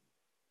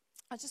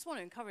 I just want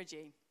to encourage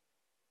you.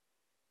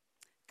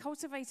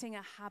 Cultivating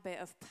a habit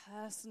of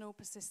personal,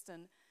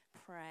 persistent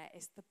prayer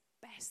is the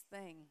best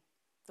thing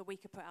that we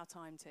could put our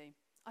time to.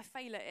 I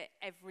fail at it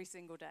every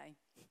single day.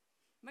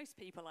 Most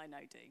people I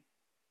know do.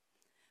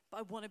 But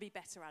I want to be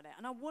better at it.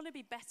 And I want to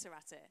be better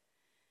at it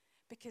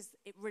because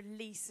it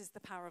releases the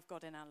power of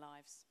God in our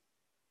lives.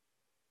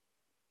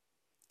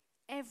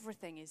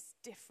 Everything is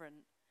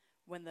different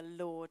when the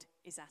Lord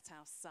is at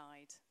our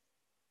side.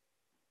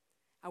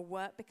 Our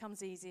work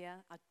becomes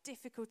easier. Our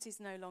difficulties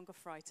no longer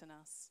frighten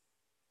us.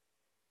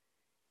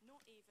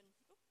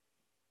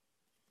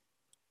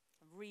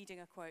 I'm reading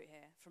a quote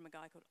here from a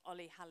guy called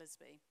Ollie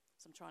Hallisby,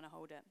 so I'm trying to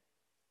hold it.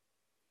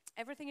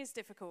 Everything is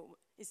different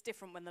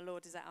when the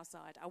Lord is at our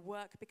side. Our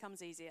work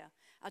becomes easier.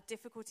 Our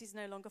difficulties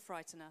no longer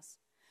frighten us.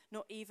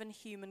 Not even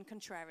human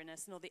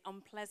contrariness, nor the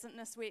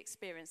unpleasantness we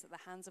experience at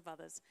the hands of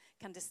others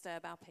can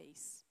disturb our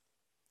peace.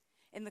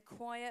 In the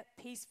quiet,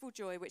 peaceful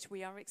joy which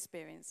we are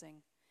experiencing,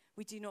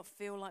 we do not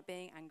feel like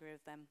being angry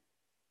with them.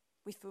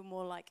 We feel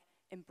more like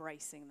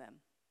embracing them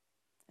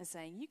and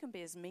saying, you can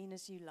be as mean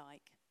as you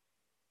like.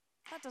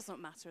 That does not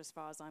matter as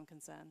far as I'm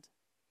concerned.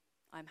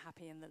 I'm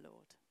happy in the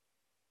Lord.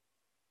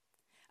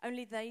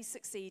 Only they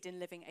succeed in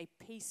living a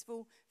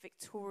peaceful,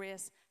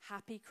 victorious,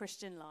 happy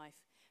Christian life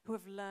who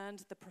have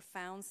learned the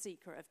profound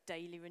secret of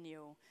daily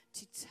renewal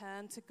to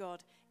turn to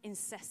God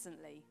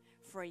incessantly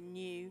for a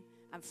new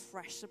and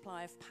fresh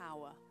supply of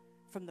power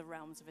from the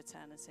realms of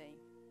eternity.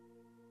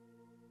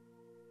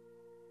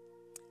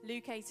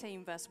 Luke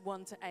 18, verse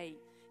 1 to 8,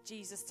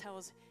 Jesus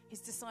tells his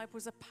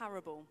disciples a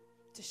parable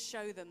to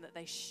show them that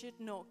they should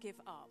not give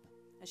up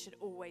and should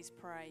always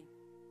pray.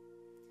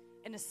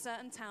 In a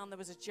certain town, there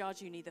was a judge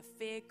who neither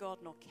feared God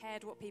nor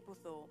cared what people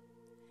thought.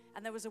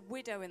 And there was a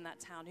widow in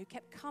that town who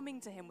kept coming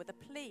to him with a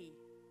plea.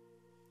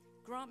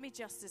 Grant me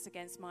justice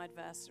against my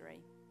adversary.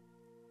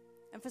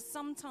 And for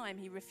some time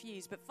he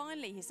refused, but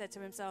finally he said to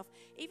himself,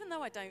 even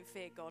though I don't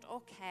fear God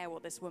or care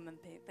what this woman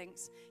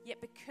thinks,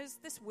 yet because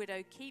this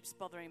widow keeps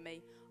bothering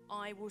me,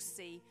 I will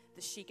see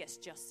that she gets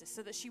justice,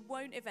 so that she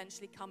won't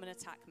eventually come and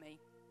attack me.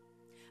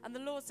 And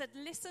the Lord said,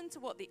 listen to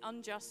what the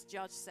unjust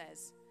judge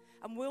says.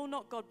 And will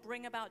not God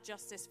bring about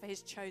justice for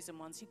his chosen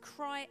ones who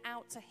cry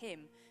out to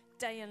him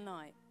day and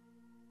night?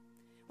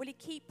 Will he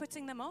keep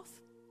putting them off?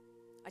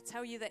 I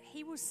tell you that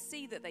he will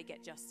see that they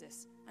get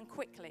justice, and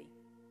quickly.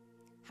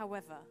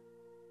 However,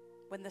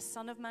 when the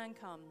Son of Man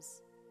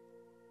comes,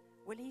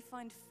 will he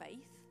find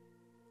faith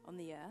on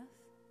the earth?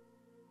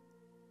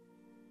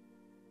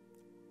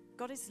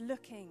 God is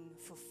looking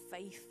for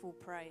faithful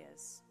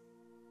prayers.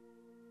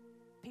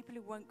 People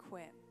who won't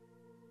quit,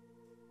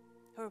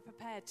 who are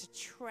prepared to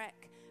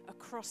trek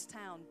across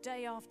town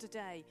day after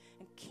day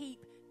and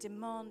keep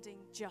demanding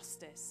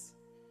justice.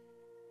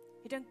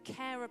 Who don't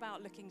care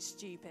about looking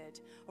stupid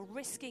or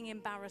risking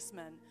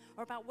embarrassment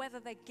or about whether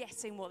they're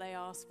getting what they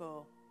ask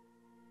for.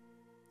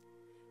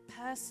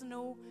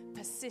 Personal,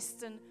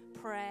 persistent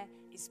prayer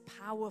is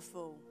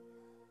powerful,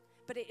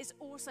 but it is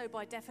also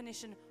by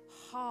definition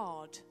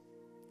hard,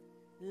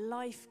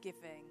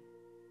 life-giving,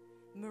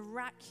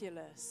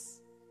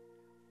 miraculous,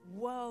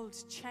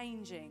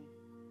 world-changing,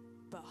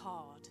 but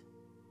hard.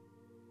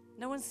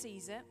 No one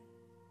sees it.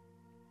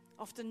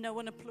 Often no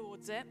one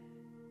applauds it.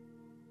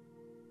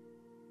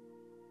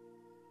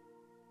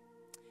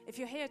 If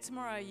you're here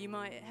tomorrow, you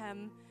might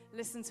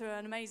listen to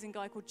an amazing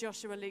guy called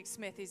Joshua Luke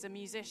Smith. He's a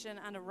musician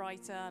and a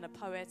writer and a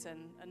poet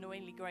and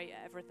annoyingly great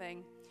at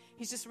everything.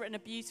 He's just written a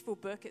beautiful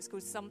book. It's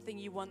called Something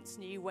You Once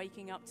Knew,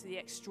 Waking Up to the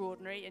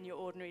Extraordinary in Your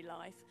Ordinary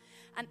Life.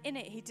 And in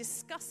it, he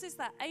discusses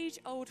that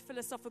age-old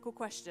philosophical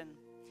question.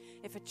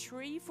 If a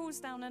tree falls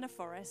down in a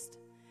forest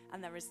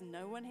and there is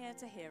no one here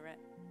to hear it,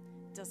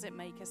 does it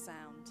make a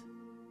sound?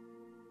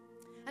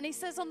 And he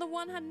says, on the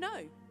one hand,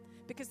 no,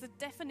 because the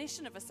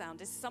definition of a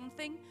sound is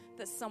something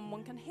that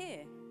someone can hear.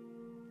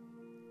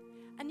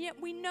 And yet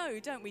we know,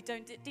 don't we,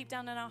 deep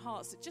down in our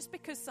hearts, that just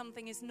because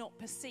something is not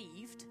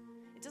perceived,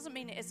 it doesn't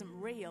mean it isn't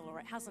real or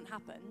it hasn't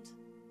happened.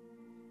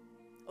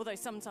 Although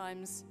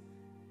sometimes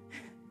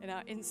in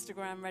our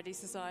Instagram-ready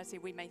society,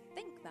 we may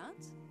think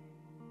that.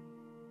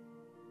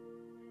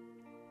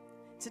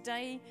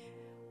 Today,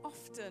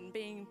 often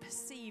being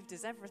perceived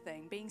is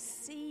everything. Being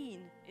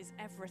seen is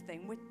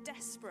everything. We're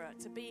desperate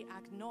to be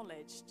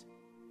acknowledged.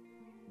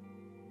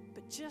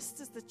 But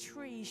just as the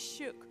tree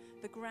shook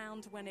the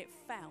ground when it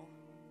fell,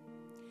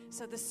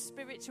 so the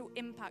spiritual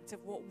impact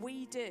of what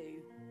we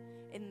do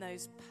in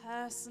those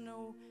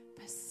personal,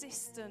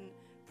 persistent,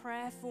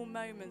 prayerful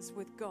moments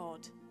with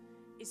God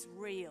is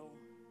real.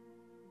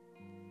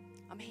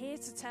 I'm here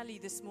to tell you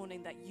this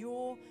morning that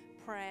your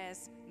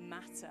prayers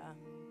matter.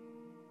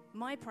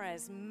 My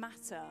prayers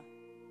matter.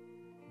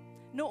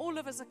 Not all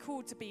of us are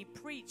called to be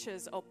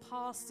preachers or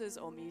pastors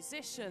or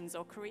musicians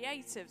or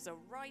creatives or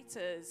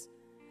writers.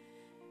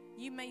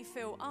 You may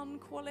feel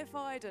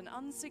unqualified and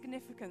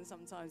insignificant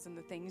sometimes in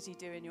the things you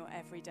do in your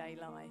everyday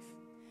life.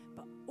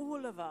 But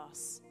all of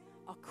us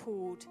are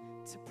called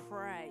to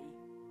pray,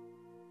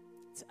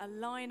 to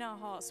align our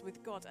hearts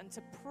with God and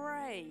to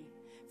pray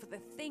for the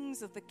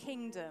things of the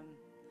kingdom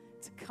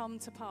to come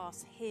to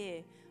pass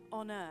here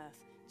on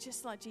earth,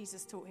 just like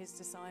Jesus taught his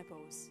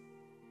disciples.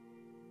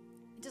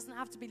 It doesn't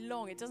have to be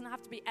long. It doesn't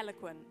have to be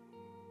eloquent.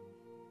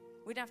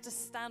 We don't have to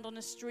stand on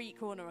a street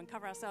corner and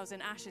cover ourselves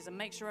in ashes and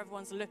make sure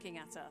everyone's looking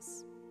at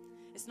us.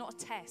 It's not a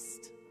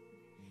test.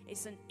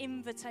 It's an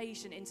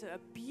invitation into a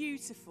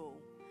beautiful,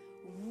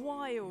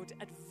 wild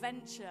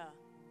adventure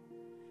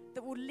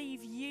that will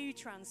leave you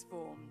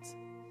transformed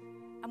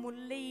and will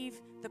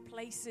leave the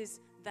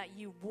places that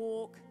you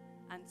walk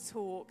and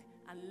talk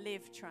and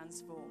live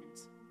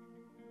transformed.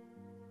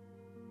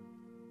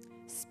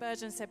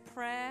 Spurgeon said,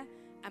 prayer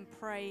and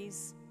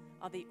praise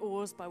are the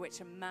oars by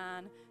which a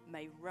man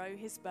may row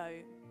his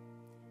boat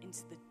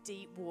into the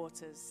deep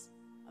waters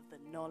of the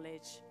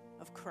knowledge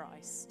of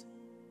Christ.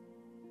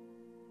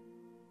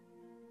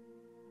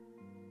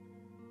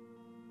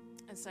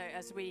 And so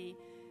as we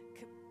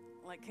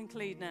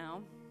conclude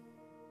now,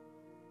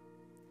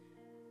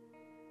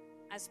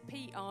 as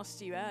Pete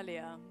asked you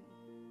earlier,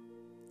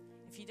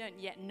 if you don't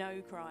yet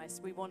know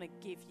Christ, we want to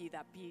give you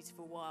that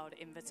beautiful, wild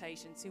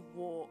invitation to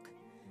walk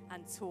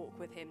and talk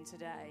with him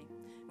today.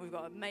 We've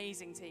got an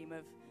amazing team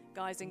of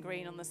guys in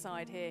green on the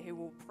side here who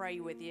will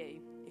pray with you.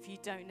 If you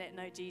don't yet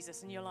know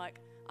Jesus and you're like,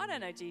 I don't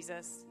know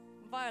Jesus,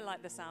 but I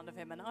like the sound of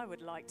him and I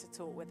would like to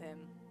talk with him,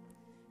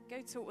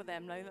 go talk with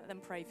them. Let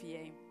them pray for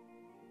you.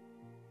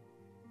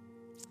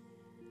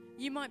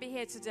 You might be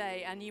here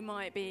today and you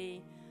might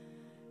be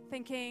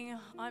thinking,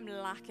 I'm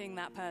lacking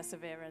that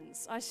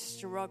perseverance. I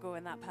struggle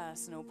in that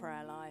personal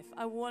prayer life.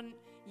 I want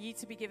you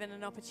to be given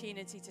an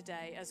opportunity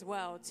today as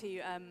well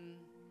to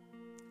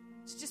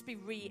just be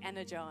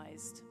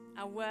re-energized.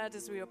 Our word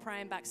as we were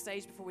praying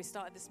backstage before we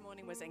started this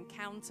morning was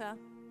encounter.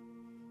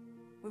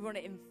 We want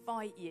to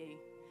invite you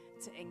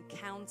to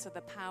encounter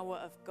the power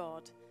of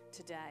God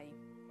today.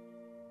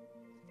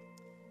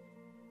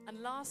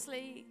 And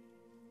lastly,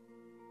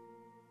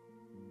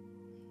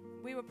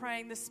 we were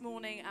praying this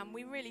morning and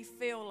we really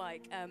feel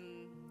like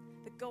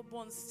that God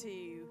wants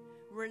to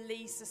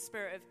release a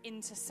spirit of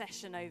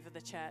intercession over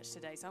the church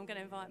today. So I'm going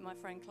to invite my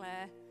friend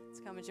Claire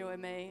to come and join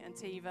me, and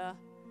Tiva,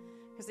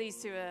 because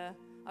these two are,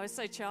 I was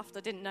so chuffed. I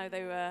didn't know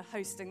they were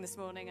hosting this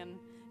morning, and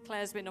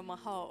Claire's been on my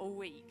heart all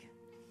week.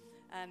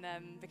 And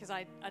because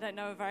I don't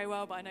know her very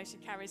well, but I know she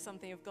carries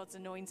something of God's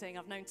anointing.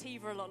 I've known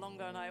Tiva a lot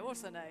longer, and I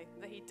also know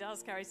that he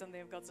does carry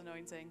something of God's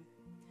anointing.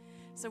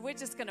 So we're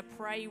just going to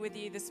pray with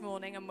you this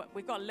morning, and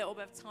we've got a little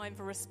bit of time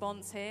for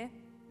response here.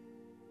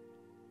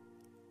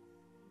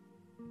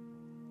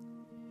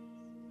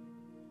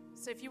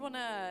 So if you want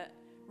to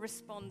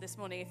respond this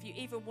morning, if you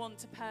either want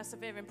to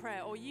persevere in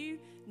prayer or you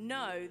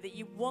know that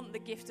you want the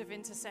gift of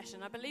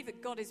intercession, I believe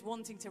that God is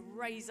wanting to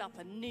raise up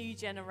a new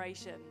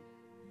generation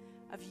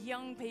of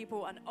young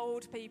people and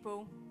old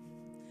people,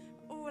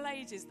 all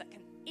ages, that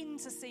can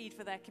intercede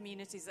for their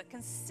communities, that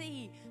can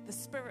see the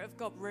Spirit of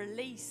God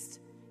released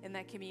in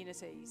their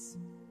communities.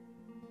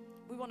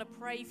 We want to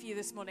pray for you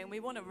this morning. We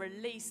want to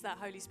release that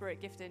Holy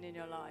Spirit gifting in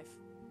your life.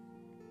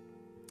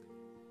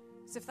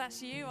 So if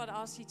that's you, I'd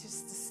ask you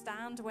just to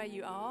stand where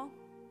you are,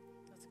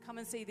 to come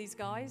and see these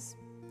guys,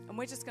 and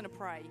we're just going to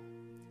pray.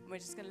 And we're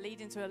just going to lead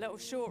into a little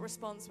short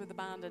response with the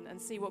band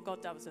and see what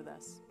God does with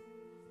us.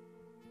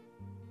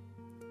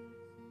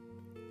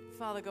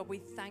 Father God, we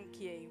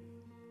thank you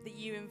that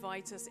you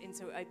invite us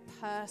into a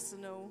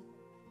personal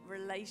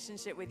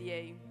relationship with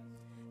you,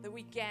 that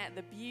we get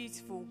the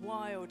beautiful,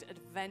 wild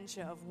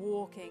adventure of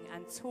walking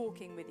and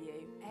talking with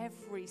you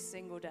every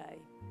single day.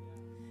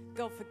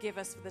 God, forgive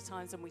us for the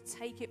times when we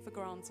take it for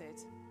granted,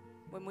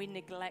 when we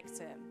neglect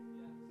it.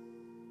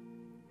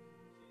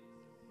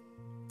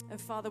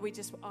 And Father, we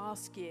just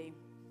ask you,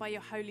 by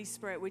your Holy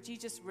Spirit, would you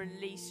just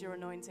release your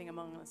anointing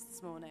among us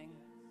this morning?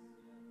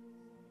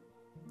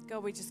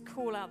 God, we just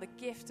call out the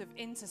gift of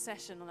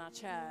intercession on our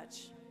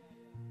church.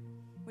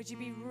 Would you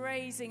be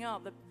raising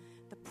up the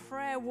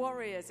prayer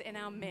warriors in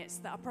our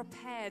midst that are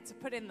prepared to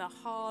put in the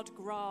hard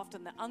graft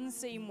and the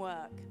unseen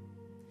work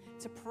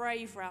to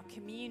pray for our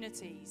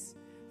communities,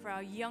 for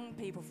our young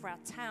people, for our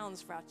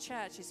towns, for our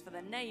churches, for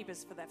their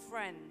neighbors, for their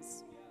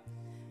friends.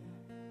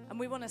 And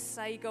we want to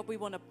say, God, we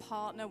want to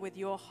partner with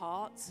your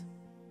heart,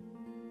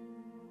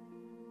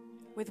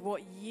 with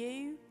what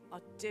you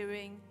are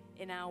doing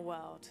in our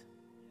world.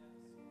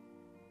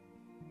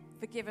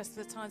 Forgive us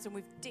for the times when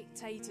we've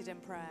dictated in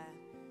prayer.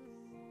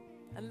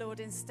 And Lord,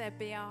 instead,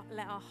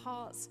 let our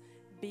hearts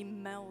be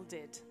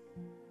melded,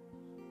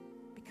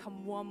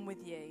 become one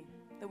with you,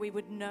 that we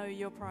would know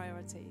your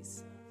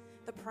priorities.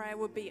 The prayer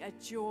would be a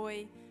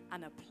joy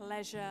and a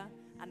pleasure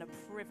and a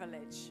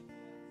privilege.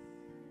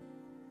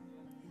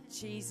 In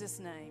Jesus'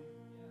 name,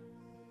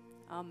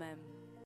 amen.